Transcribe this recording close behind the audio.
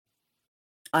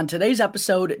On today's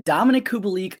episode, Dominik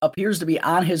Kubalik appears to be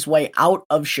on his way out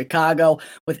of Chicago,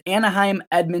 with Anaheim,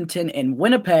 Edmonton, and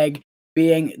Winnipeg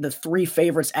being the three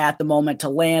favorites at the moment to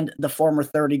land the former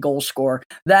 30-goal scorer.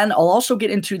 Then I'll also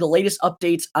get into the latest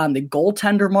updates on the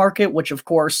goaltender market, which of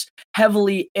course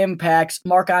heavily impacts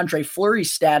Marc-Andre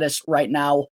Fleury's status right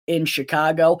now in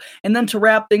Chicago. And then to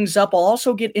wrap things up, I'll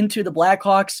also get into the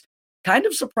Blackhawks kind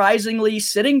of surprisingly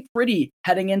sitting pretty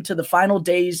heading into the final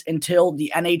days until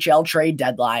the NHL trade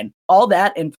deadline. All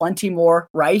that and plenty more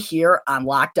right here on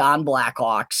Locked On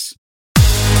Blackhawks.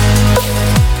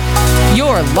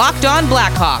 You're Locked On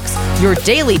Blackhawks, your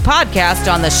daily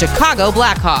podcast on the Chicago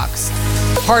Blackhawks.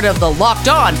 Part of the Locked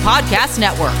On Podcast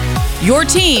Network, your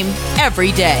team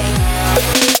every day.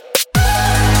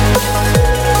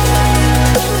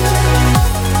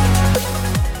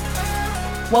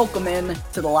 Welcome in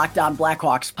to the Locked On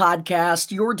Blackhawks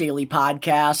podcast, your daily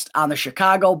podcast on the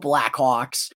Chicago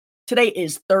Blackhawks. Today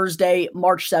is Thursday,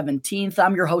 March 17th.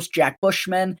 I'm your host, Jack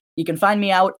Bushman. You can find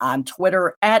me out on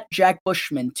Twitter at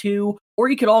JackBushman2, or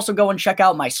you could also go and check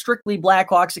out my Strictly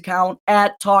Blackhawks account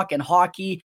at Talkin'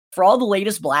 Hockey for all the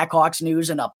latest Blackhawks news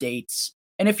and updates.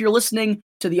 And if you're listening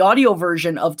to the audio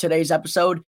version of today's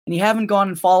episode and you haven't gone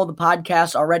and followed the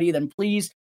podcast already, then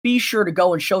please be sure to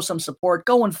go and show some support.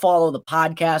 Go and follow the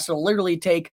podcast. It'll literally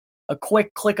take a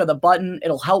quick click of the button.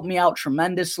 It'll help me out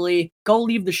tremendously. Go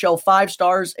leave the show 5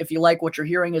 stars if you like what you're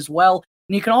hearing as well.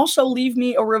 And you can also leave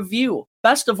me a review.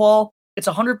 Best of all, it's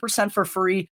 100% for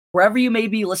free wherever you may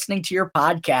be listening to your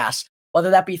podcast, whether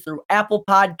that be through Apple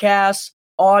Podcasts,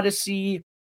 Odyssey,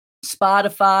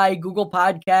 Spotify, Google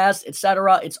Podcasts,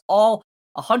 etc. It's all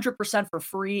 100% for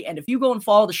free. And if you go and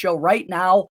follow the show right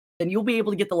now, then you'll be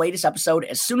able to get the latest episode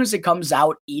as soon as it comes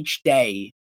out each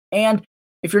day. And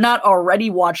if you're not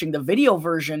already watching the video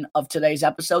version of today's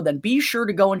episode, then be sure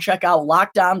to go and check out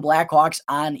Locked On Blackhawks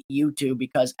on YouTube,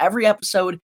 because every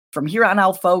episode from here on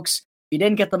out, folks, if you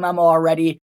didn't get the memo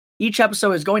already, each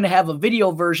episode is going to have a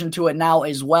video version to it now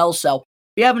as well. So if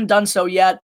you haven't done so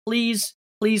yet, please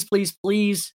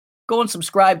go and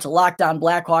subscribe to Locked On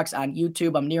Blackhawks on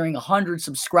YouTube. I'm nearing 100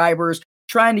 subscribers,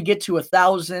 trying to get to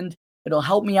 1,000. It'll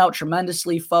help me out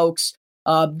tremendously, folks.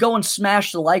 Go and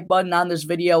smash the like button on this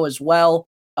video as well.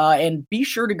 And be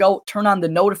sure to go turn on the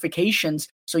notifications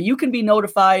so you can be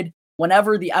notified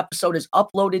whenever the episode is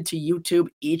uploaded to YouTube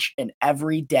each and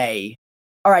every day.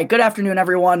 All right, good afternoon,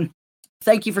 everyone.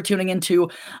 Thank you for tuning into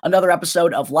another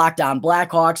episode of Locked On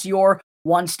Blackhawks, your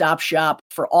one-stop shop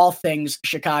for all things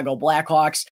Chicago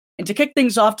Blackhawks. And to kick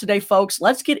things off today, folks,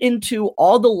 let's get into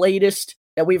all the latest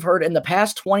that we've heard in the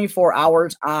past 24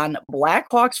 hours on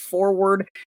Blackhawks forward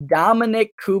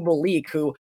Dominik Kubalik,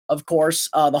 who, of course,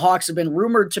 the Hawks have been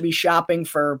rumored to be shopping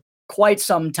for quite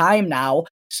some time now.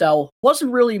 So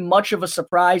wasn't really much of a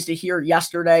surprise to hear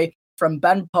yesterday from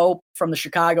Ben Pope from the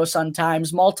Chicago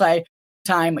Sun-Times,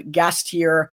 multi-time guest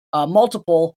here on the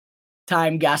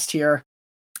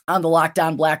Locked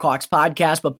On Blackhawks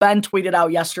podcast. But Ben tweeted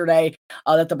out yesterday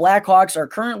that the Blackhawks are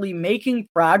currently making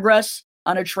progress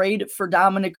on a trade for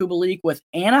Dominik Kubalik, with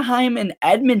Anaheim and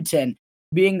Edmonton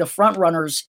being the front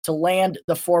runners to land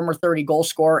the former 30-goal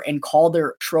scorer and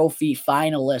Calder Trophy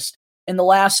finalist. In the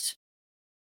last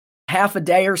half a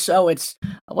day or so,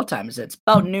 what time is it? It's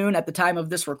about noon at the time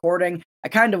of this recording. I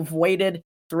kind of waited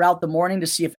throughout the morning to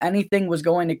see if anything was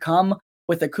going to come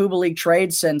with the Kubalik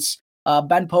trade, since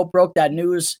Ben Pope broke that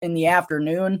news in the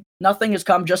afternoon. Nothing has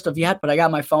come just of yet, but I got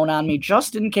my phone on me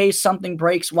just in case something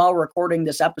breaks while recording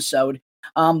this episode.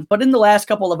 But in the last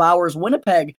couple of hours,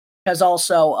 Winnipeg has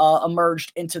also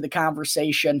emerged into the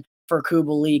conversation for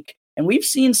Kubalik. And we've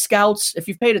seen scouts, if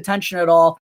you've paid attention at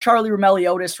all, Charlie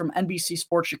Roumeliotis from NBC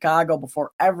Sports Chicago,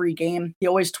 before every game, he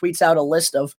always tweets out a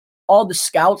list of all the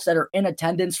scouts that are in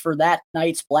attendance for that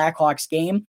night's Blackhawks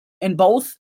game. And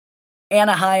both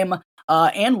Anaheim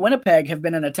and Winnipeg have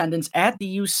been in attendance at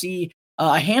the UC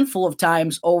a handful of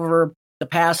times over the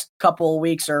past couple of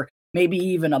weeks, or maybe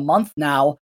even a month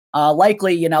now.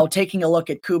 Likely, taking a look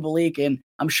at Kubalik, and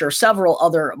I'm sure several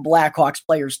other Blackhawks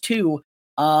players too.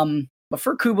 But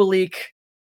for Kubalik,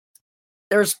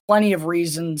 there's plenty of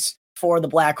reasons for the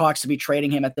Blackhawks to be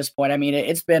trading him at this point. I mean,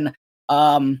 it's been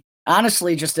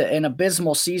honestly just an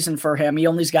abysmal season for him. He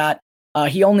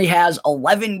only has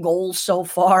 11 goals so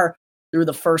far through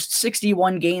the first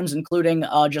 61 games, including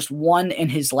just one in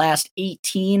his last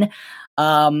 18.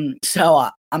 So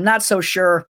I'm not so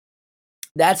sure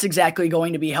that's exactly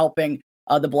going to be helping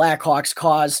the Blackhawks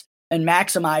cause and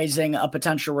maximizing a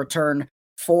potential return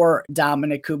for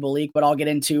Dominik Kubalik. But I'll get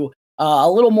into a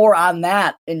little more on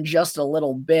that in just a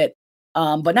little bit.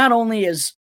 But not only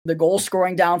is the goal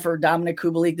scoring down for Dominik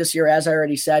Kubalik this year. As I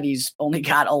already said, he's only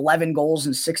got 11 goals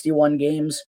in 61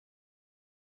 games.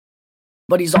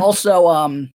 But he's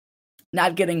also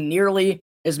not getting nearly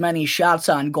as many shots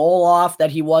on goal off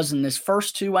that he was in his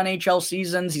first 2 NHL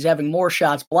seasons. He's having more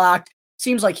shots blocked.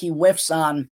 Seems like he whiffs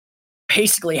on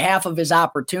basically half of his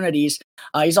opportunities.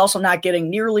 He's also not getting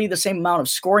nearly the same amount of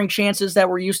scoring chances that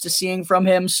we're used to seeing from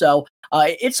him. So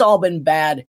it's all been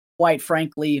bad, quite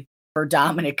frankly, for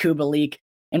Dominik Kubalik.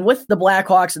 And with the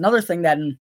Blackhawks, another thing that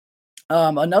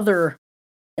another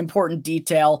important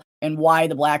detail and why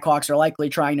the Blackhawks are likely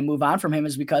trying to move on from him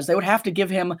is because they would have to give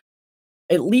him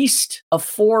at least a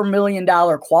 $4 million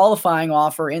qualifying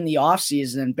offer in the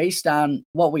offseason. And based on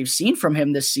what we've seen from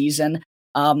him this season,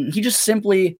 he just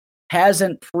simply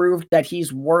hasn't proved that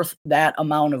he's worth that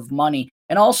amount of money.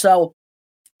 And also,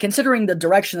 considering the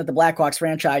direction that the Blackhawks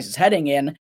franchise is heading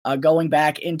in, going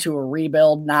back into a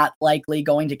rebuild, not likely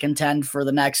going to contend for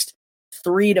the next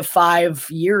 3 to 5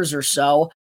 years or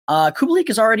so, Kubalik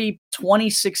is already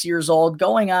 26 years old,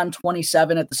 going on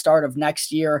 27 at the start of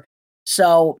next year.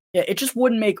 So it just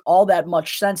wouldn't make all that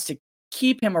much sense to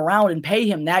keep him around and pay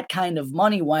him that kind of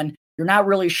money when you're not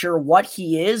really sure what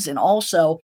he is. And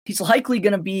also, he's likely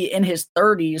going to be in his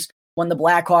 30s when the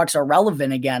Blackhawks are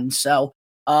relevant again. So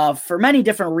for many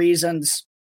different reasons,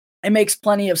 it makes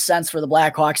plenty of sense for the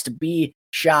Blackhawks to be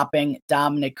shopping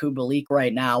Dominik Kubalik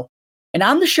right now. And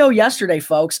on the show yesterday,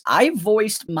 folks, I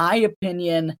voiced my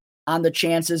opinion on the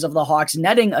chances of the Hawks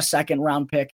netting a second-round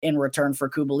pick in return for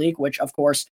Kubalik, which, of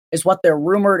course, is what they're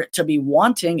rumored to be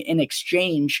wanting in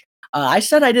exchange. I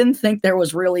said I didn't think there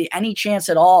was really any chance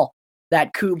at all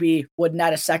that Kubi would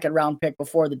net a second-round pick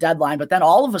before the deadline. But then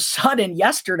all of a sudden,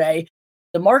 yesterday,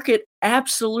 the market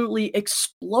absolutely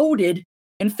exploded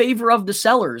in favor of the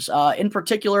sellers. In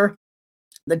particular,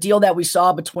 the deal that we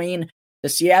saw between the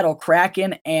Seattle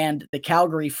Kraken and the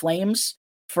Calgary Flames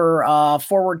for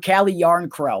forward Calle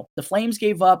Jarnkrok. The Flames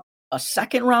gave up a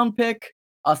second-round pick,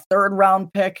 a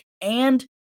third-round pick, and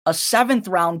a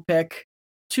seventh-round pick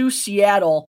to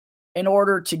Seattle in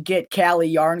order to get Calle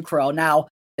Jarnkrok. Now,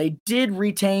 they did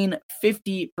retain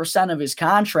 50% of his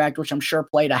contract, which I'm sure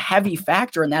played a heavy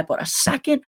factor in that, but a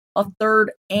second, a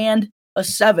third, and a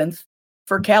seventh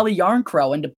for Calle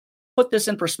Jarnkrok. And to put this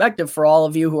in perspective for all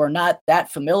of you who are not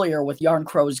that familiar with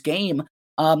Jarnkrok's game,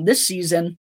 this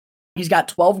season, he's got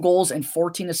 12 goals and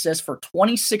 14 assists for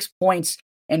 26 points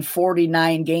in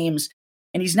 49 games.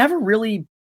 And he's never really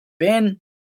been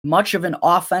much of an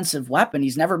offensive weapon.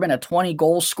 He's never been a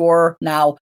 20-goal scorer.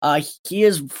 Now, he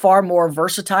is far more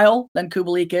versatile than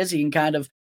Kubalik is. He can kind of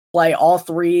play all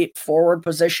 3 forward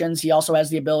positions. He also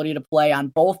has the ability to play on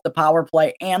both the power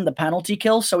play and the penalty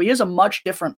kill. So he is a much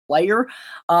different player.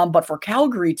 But for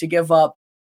Calgary to give up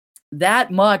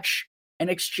that much in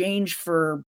exchange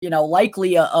for,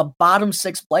 likely a bottom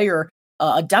 6 player,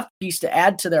 a depth piece to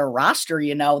add to their roster,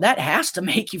 that has to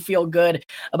make you feel good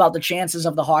about the chances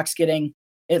of the Hawks getting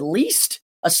at least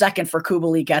a second for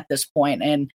Kubalik at this point,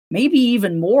 and maybe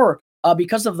even more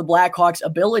because of the Blackhawks'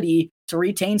 ability to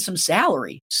retain some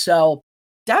salary. So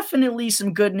definitely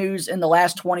some good news in the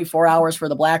last 24 hours for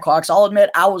the Blackhawks. I'll admit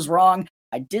I was wrong.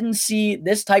 I didn't see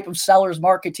this type of seller's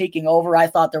market taking over. I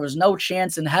thought there was no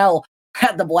chance in hell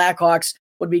that the Blackhawks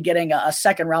would be getting a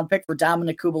second-round pick for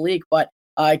Dominik Kubalik, but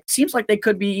it seems like they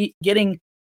could be getting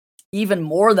even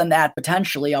more than that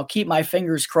potentially. I'll keep my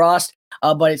fingers crossed,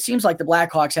 but it seems like the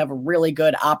Blackhawks have a really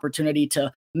good opportunity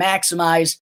to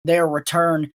maximize their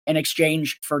return in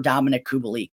exchange for Dominik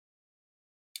Kubalik.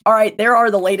 All right, there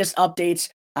are the latest updates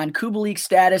on Kubalik's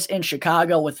status in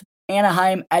Chicago, with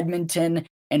Anaheim, Edmonton,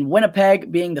 and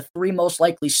Winnipeg being the 3 most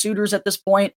likely suitors at this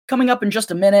point. Coming up in just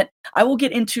a minute, I will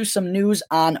get into some news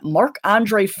on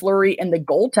Marc-Andre Fleury and the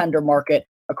goaltender market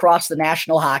across the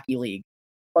National Hockey League.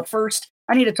 But first,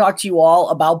 I need to talk to you all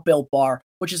about Built Bar,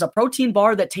 which is a protein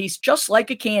bar that tastes just like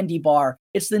a candy bar.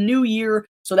 It's the new year,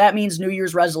 so that means New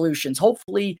Year's resolutions.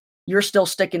 Hopefully, you're still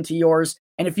sticking to yours.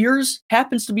 And if yours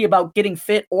happens to be about getting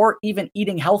fit or even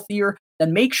eating healthier,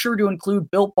 then make sure to include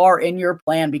Built Bar in your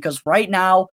plan, because right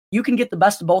now, you can get the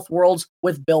best of both worlds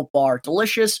with Built Bar.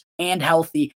 Delicious and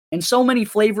healthy. In so many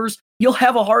flavors, you'll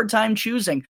have a hard time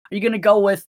choosing. Are you going to go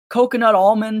with coconut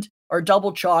almond or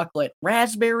double chocolate,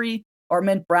 raspberry or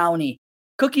mint brownie,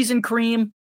 cookies and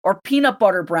cream or peanut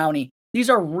butter brownie? These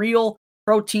are real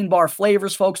protein bar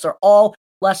flavors, folks. They're all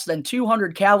less than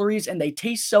 200 calories and they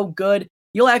taste so good.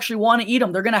 You'll actually want to eat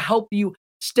them. They're going to help you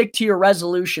stick to your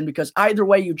resolution, because either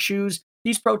way you choose,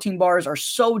 these protein bars are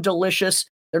so delicious.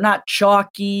 They're not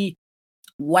chalky,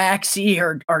 waxy,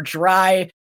 or dry,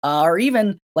 or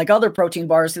even like other protein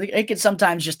bars. It can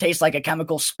sometimes just taste like a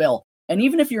chemical spill. And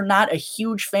even if you're not a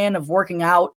huge fan of working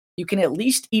out, you can at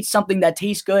least eat something that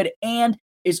tastes good and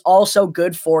is also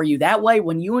good for you. That way,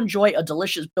 when you enjoy a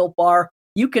delicious Built Bar,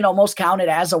 you can almost count it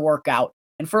as a workout.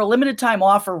 And for a limited time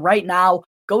offer right now,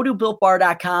 go to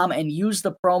BuiltBar.com and use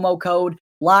the promo code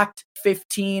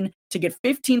LOCKED15 to get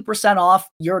 15% off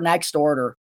your next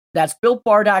order. That's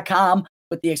BuiltBar.com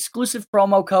with the exclusive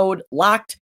promo code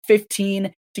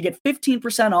LOCKED15 to get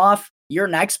 15% off your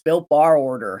next Built Bar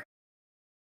order.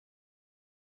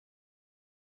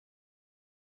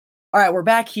 All right, we're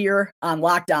back here on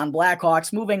Locked On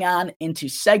Blackhawks. Moving on into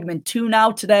segment 2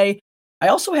 now today. I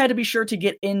also had to be sure to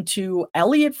get into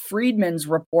Elliot Friedman's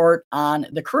report on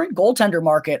the current goaltender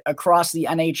market across the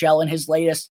NHL in his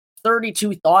latest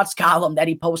 32 Thoughts column that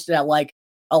he posted at like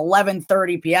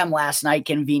 11:30 p.m. last night,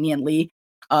 conveniently.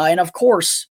 And of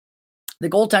course, the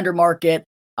goaltender market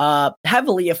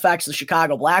heavily affects the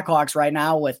Chicago Blackhawks right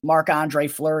now, with Marc-Andre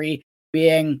Fleury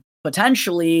being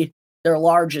potentially their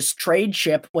largest trade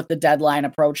chip with the deadline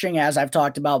approaching. As I've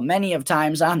talked about many of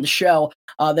times on the show,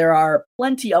 there are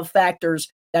plenty of factors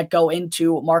that go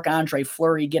into Marc-Andre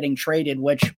Fleury getting traded,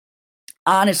 which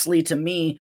honestly to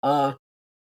me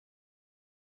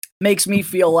makes me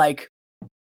feel like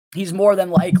he's more than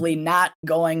likely not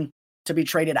going to be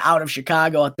traded out of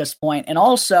Chicago at this point. And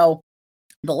also,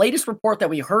 the latest report that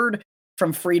we heard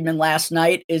from Friedman last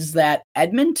night is that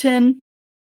Edmonton,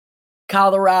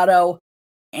 Colorado,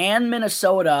 and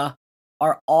Minnesota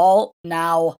are all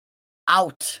now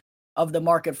out of the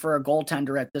market for a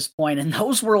goaltender at this point. And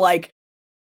those were like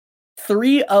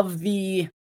three of the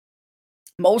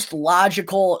most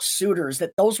logical suitors.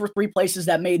 That those were three places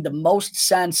that made the most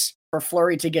sense for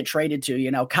Fleury to get traded to.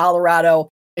 You know, Colorado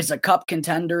is a cup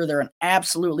contender. They're an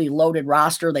absolutely loaded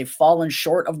roster. They've fallen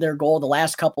short of their goal the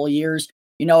last couple of years.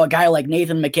 You know, a guy like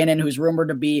Nathan MacKinnon, who's rumored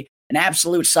to be an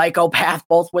absolute psychopath,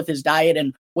 both with his diet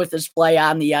and with his play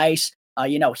on the ice.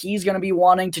 You know, he's going to be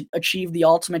wanting to achieve the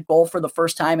ultimate goal for the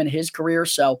first time in his career.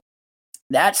 So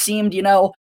that seemed, you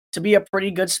know, to be a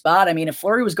pretty good spot. I mean, if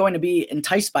Fleury was going to be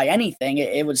enticed by anything,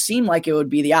 it would seem like it would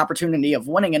be the opportunity of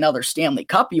winning another Stanley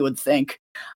Cup, you would think.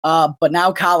 But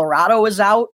now Colorado is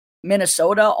out.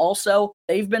 Minnesota also,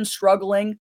 they've been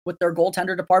struggling with their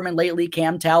goaltender department lately.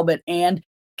 Cam Talbot and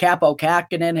Kaapo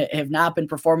Kähkönen have not been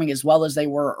performing as well as they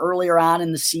were earlier on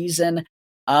in the season.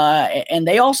 And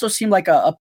they also seem like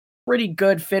a pretty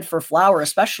good fit for Flower,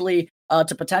 especially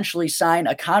to potentially sign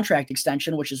a contract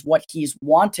extension, which is what he's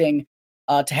wanting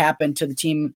to happen to the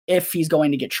team if he's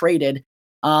going to get traded.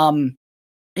 You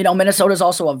know, Minnesota is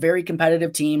also a very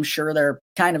competitive team. Sure, they're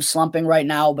kind of slumping right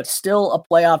now, but still a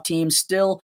playoff team,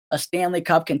 still a Stanley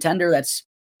Cup contender.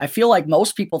 I feel like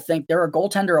most people think they're a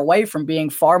goaltender away from being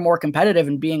far more competitive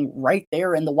and being right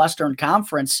there in the Western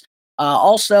Conference.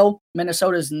 Also,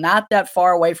 Minnesota is not that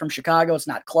far away from Chicago. It's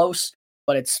not close,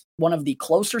 but it's one of the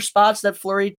closer spots that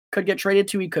Fleury could get traded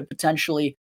to. He could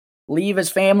potentially leave his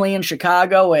family in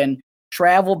Chicago and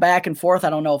travel back and forth.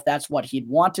 I don't know if that's what he'd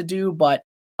want to do, but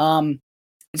it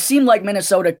seemed like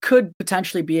Minnesota could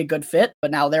potentially be a good fit,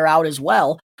 but now they're out as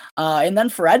well. And then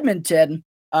for Edmonton,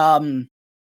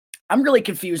 I'm really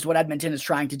confused what Edmonton is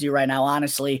trying to do right now,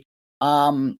 honestly.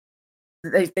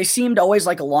 They seemed always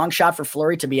like a long shot for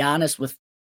Fleury, to be honest, with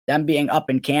them being up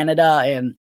in Canada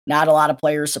and not a lot of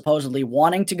players supposedly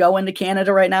wanting to go into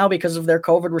Canada right now because of their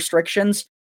COVID restrictions.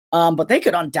 But they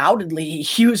could undoubtedly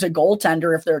use a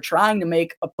goaltender if they're trying to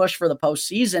make a push for the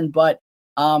postseason. But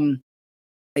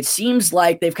it seems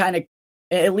like they've kind of,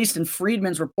 at least in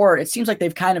Friedman's report, it seems like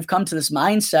they've kind of come to this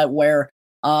mindset where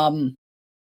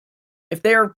if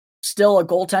they're still a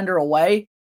goaltender away,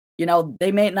 you know,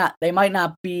 they might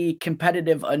not be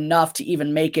competitive enough to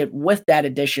even make it with that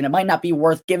addition. It might not be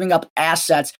worth giving up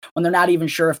assets when they're not even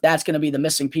sure if that's going to be the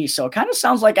missing piece. So it kind of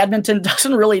sounds like Edmonton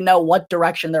doesn't really know what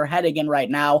direction they're heading in right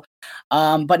now.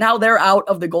 But now they're out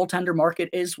of the goaltender market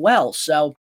as well.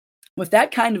 So with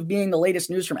that kind of being the latest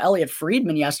news from Elliot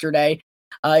Friedman yesterday,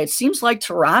 it seems like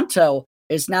Toronto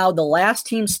is now the last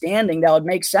team standing that would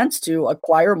make sense to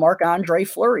acquire Marc-Andre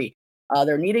Fleury.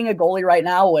 They're needing a goalie right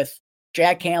now with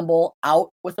Jack Campbell out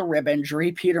with a rib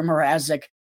injury. Peter Mrazek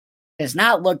has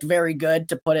not looked very good,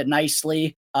 to put it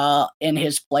nicely, in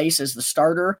his place as the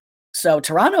starter. So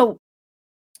Toronto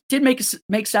did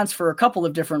make sense for a couple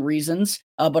of different reasons.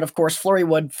 But of course, Fleury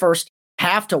would first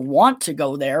have to want to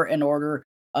go there in order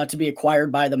to be acquired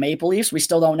by the Maple Leafs. We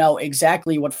still don't know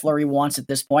exactly what Fleury wants at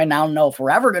this point. I don't know if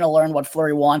we're ever going to learn what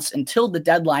Fleury wants until the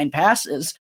deadline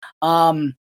passes.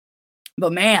 But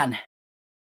man,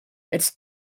 it's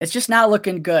just not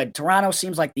looking good. Toronto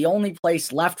seems like the only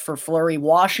place left for Fleury.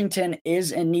 Washington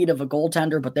is in need of a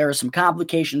goaltender, but there are some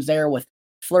complications there with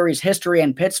Fleury's history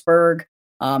in Pittsburgh.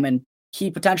 And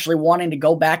he potentially wanting to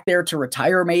go back there to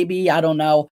retire, maybe. I don't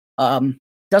know.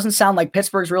 Doesn't sound like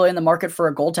Pittsburgh's really in the market for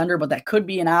a goaltender, but that could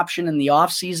be an option in the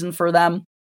offseason for them.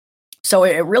 So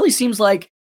it really seems like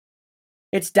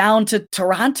it's down to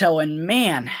Toronto, and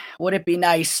man, would it be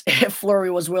nice if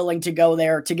Fleury was willing to go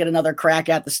there to get another crack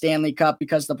at the Stanley Cup,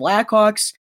 because the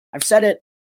Blackhawks, I've said it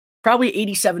probably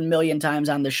 87 million times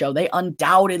on the show, they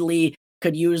undoubtedly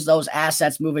could use those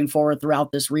assets moving forward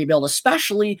throughout this rebuild,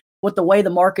 especially with the way the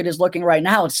market is looking right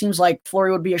now. It seems like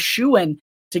Fleury would be a shoo-in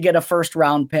to get a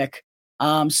first-round pick.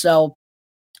 So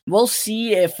we'll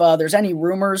see if there's any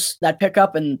rumors that pick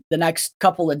up in the next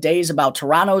couple of days about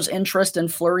Toronto's interest in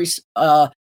Fleury's,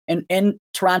 in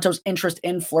Toronto's interest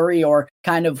in Fleury, or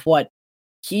kind of what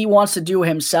he wants to do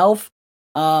himself.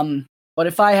 But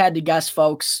if I had to guess,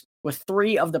 folks, with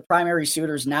 3 of the primary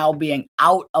suitors now being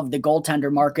out of the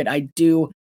goaltender market, I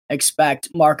do expect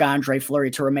Marc-Andre Fleury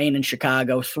to remain in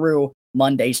Chicago through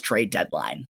Monday's trade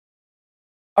deadline.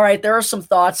 All right, there are some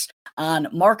thoughts on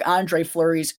Marc-Andre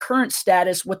Fleury's current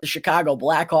status with the Chicago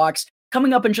Blackhawks.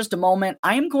 Coming up in just a moment,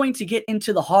 I am going to get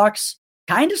into the Hawks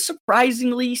kind of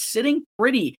surprisingly sitting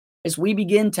pretty as we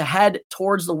begin to head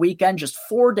towards the weekend. Just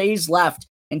 4 days left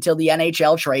until the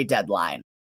NHL trade deadline.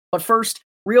 But first,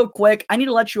 real quick, I need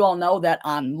to let you all know that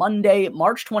on Monday,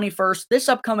 March 21st, this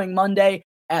upcoming Monday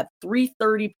at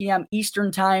 3:30 p.m.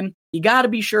 Eastern Time, you got to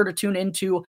be sure to tune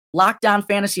into Locked On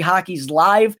Fantasy Hockey's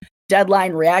live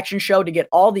deadline reaction show to get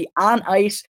all the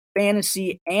on-ice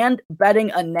fantasy and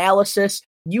betting analysis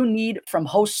you need from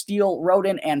host Steele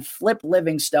Roden and Flip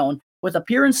Livingstone, with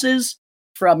appearances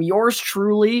from yours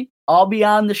truly. I'll be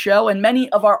on the show, and many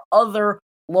of our other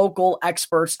local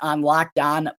experts on Locked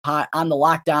On on the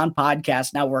Locked On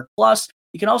Podcast Network. Plus,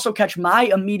 you can also catch my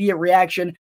immediate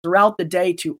reaction throughout the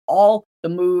day to all the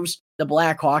moves the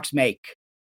Blackhawks make.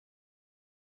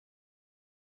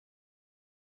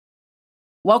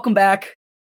 Welcome back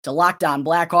to Locked On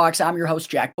Blackhawks. I'm your host,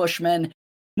 Jack Bushman.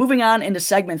 Moving on into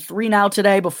segment 3 now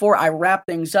today. Before I wrap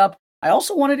things up, I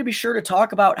also wanted to be sure to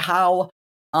talk about how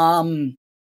the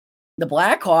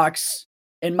Blackhawks,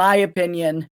 in my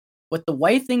opinion, with the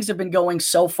way things have been going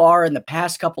so far in the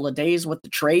past couple of days with the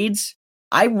trades,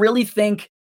 I really think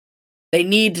they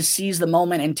need to seize the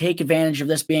moment and take advantage of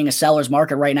this being a seller's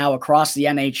market right now across the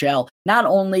NHL. Not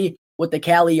only with the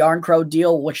Calle Jarnkrok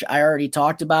deal, which I already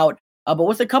talked about, but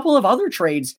with a couple of other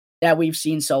trades that we've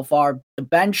seen so far. The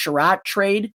Ben Chiarot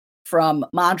trade from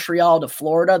Montreal to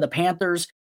Florida. The Panthers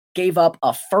gave up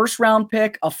a first-round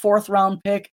pick, a fourth-round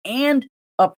pick, and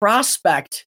a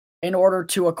prospect in order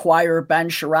to acquire Ben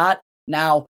Chiarot.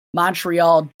 Now,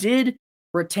 Montreal did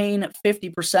retain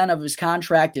 50% of his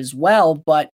contract as well,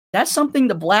 but that's something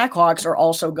the Blackhawks are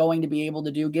also going to be able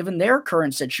to do given their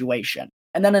current situation.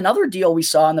 And then another deal we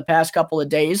saw in the past couple of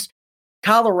days,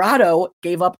 Colorado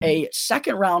gave up a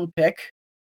second-round pick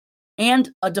and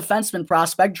a defenseman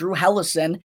prospect, Drew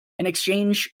Helleson, in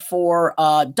exchange for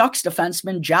Ducks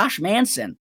defenseman Josh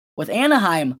Manson, with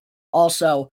Anaheim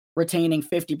also retaining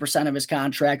 50% of his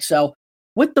contract. So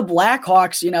with the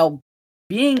Blackhawks,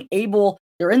 being able,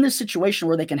 they're in this situation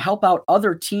where they can help out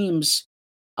other teams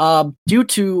due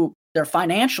to their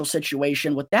financial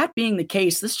situation. With that being the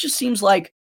case, this just seems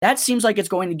like it's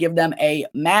going to give them a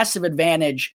massive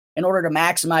advantage in order to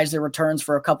maximize their returns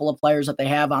for a couple of players that they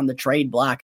have on the trade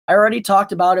block. I already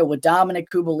talked about it with Dominik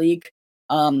Kubalik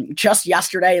just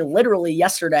yesterday, literally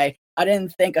yesterday. I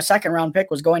didn't think a second-round pick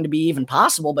was going to be even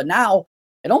possible, but now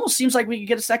it almost seems like we could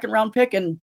get a second-round pick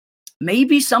and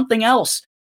maybe something else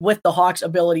with the Hawks'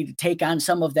 ability to take on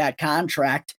some of that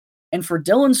contract. And for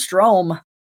Dylan Strome,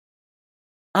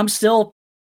 I'm still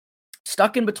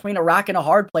stuck in between a rock and a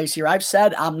hard place here. I've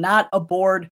said I'm not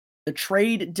aboard the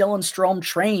trade Dylan Strome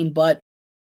train, but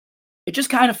it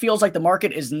just kind of feels like the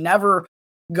market is never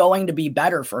going to be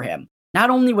better for him.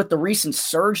 Not only with the recent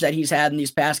surge that he's had in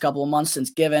these past couple of months since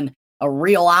given a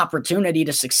real opportunity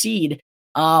to succeed,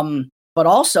 but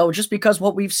also just because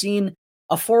what we've seen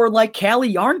a forward like Calle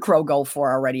Jarnkrok go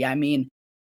for already. I mean,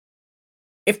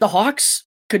 if the Hawks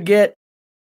could get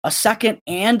a second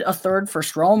and a third for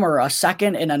Strome, or a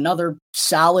second and another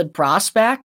solid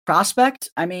prospect,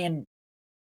 I mean,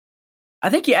 I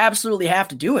think you absolutely have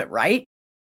to do it, right?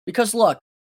 Because look,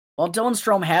 while Dylan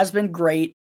Strome has been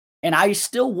great, and I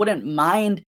still wouldn't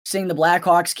mind seeing the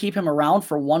Blackhawks keep him around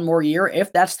for one more year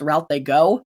if that's the route they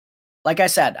go. Like I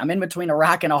said, I'm in between a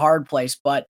rock and a hard place,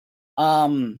 but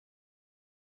the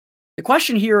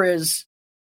question here is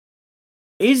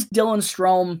Dylan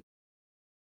Strome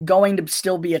going to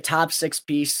still be a top 6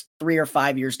 piece 3 or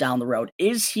 5 years down the road?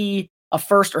 Is he a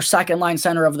first or second line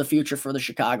center of the future for the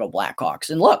Chicago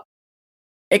Blackhawks? And look,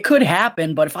 it could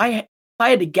happen, but if I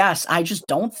had to guess, I just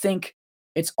don't think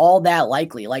it's all that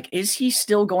likely. Like, is he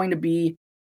still going to be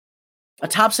a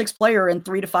top 6 player in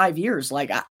 3 to 5 years?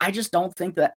 Like, I just don't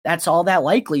think that that's all that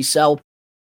likely. So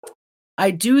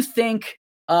I do think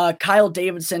Kyle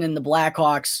Davidson and the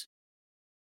Blackhawks,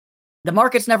 the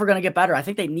market's never going to get better. I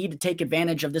think they need to take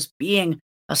advantage of this being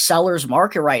a seller's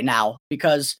market right now,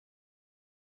 because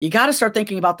you got to start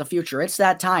thinking about the future. It's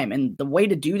that time. And the way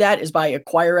to do that is by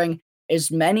acquiring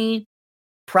as many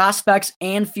prospects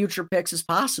and future picks as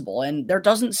possible. And there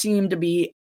doesn't seem to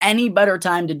be any better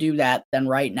time to do that than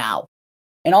right now.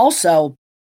 And also,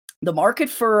 the market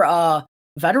for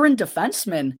veteran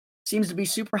defensemen seems to be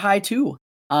super high too,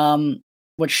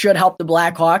 which should help the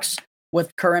Blackhawks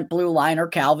with current blue liner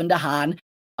Calvin DeHaan.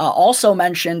 Also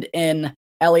mentioned in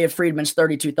Elliot Friedman's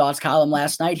 32 Thoughts column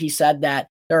last night, he said that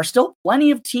there are still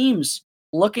plenty of teams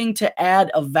looking to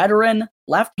add a veteran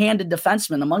left-handed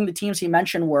defenseman. Among the teams he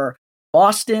mentioned were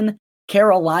Boston,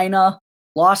 Carolina,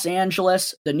 Los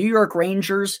Angeles, the New York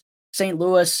Rangers, St.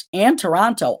 Louis, and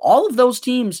Toronto. All of those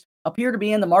teams appear to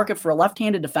be in the market for a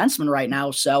left-handed defenseman right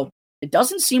now, so it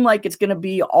doesn't seem like it's going to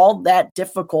be all that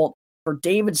difficult for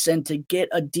Davidson to get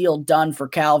a deal done for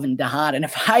Calvin DeHaan. And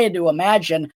if I had to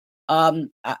imagine,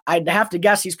 I'd have to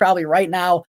guess he's probably right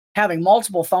now having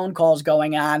multiple phone calls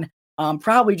going on,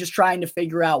 probably just trying to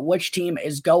figure out which team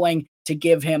is going to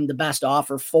give him the best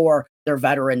offer for their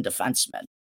veteran defenseman.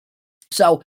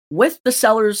 So with the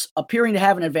sellers appearing to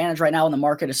have an advantage right now in the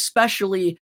market,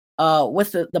 especially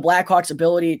with the Blackhawks'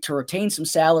 ability to retain some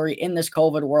salary in this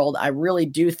COVID world, I really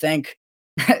do think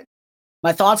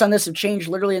my thoughts on this have changed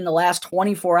literally in the last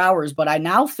 24 hours, but I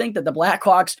now think that the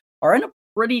Blackhawks are in a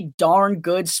pretty darn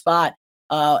good spot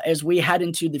as we head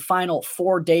into the final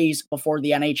 4 days before the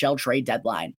NHL trade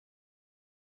deadline.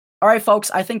 All right,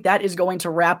 folks, I think that is going to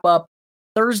wrap up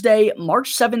Thursday,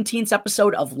 March 17th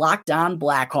episode of Locked On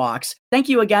Blackhawks. Thank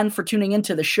you again for tuning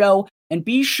into the show, and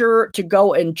be sure to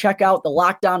go and check out the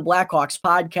Locked On Blackhawks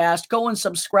podcast. Go and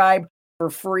subscribe for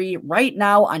free right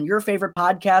now on your favorite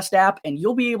podcast app, and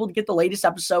you'll be able to get the latest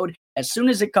episode as soon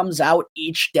as it comes out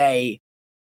each day.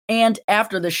 And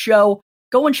after the show,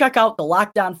 go and check out the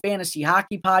Locked On Fantasy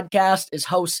Hockey podcast as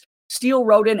hosts Steele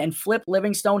Roden and Flip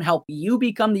Livingstone help you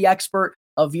become the expert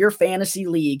of your fantasy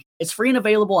league. It's free and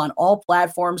available on all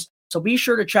platforms, so be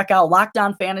sure to check out Locked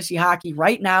On Fantasy Hockey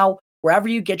right now, wherever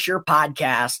you get your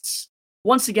podcasts.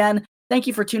 Once again, thank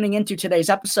you for tuning into today's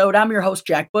episode. I'm your host,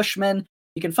 Jack Bushman.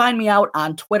 You can find me out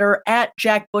on Twitter at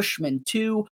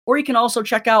JackBushman2, or you can also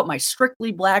check out my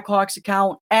Strictly Blackhawks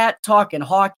account at Talkin'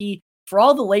 Hockey for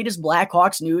all the latest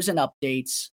Blackhawks news and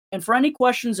updates. And for any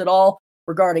questions at all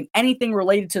regarding anything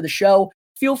related to the show,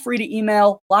 feel free to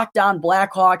email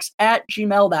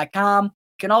lockdownblackhawks@gmail.com. You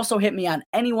can also hit me on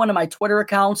any one of my Twitter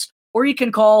accounts, or you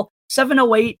can call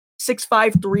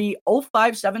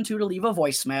 708-653-0572 to leave a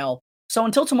voicemail. So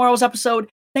until tomorrow's episode,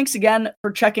 thanks again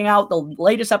for checking out the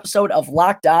latest episode of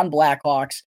Locked On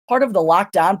Blackhawks, part of the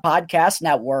Locked On Podcast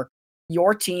Network,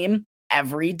 your team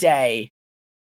every day.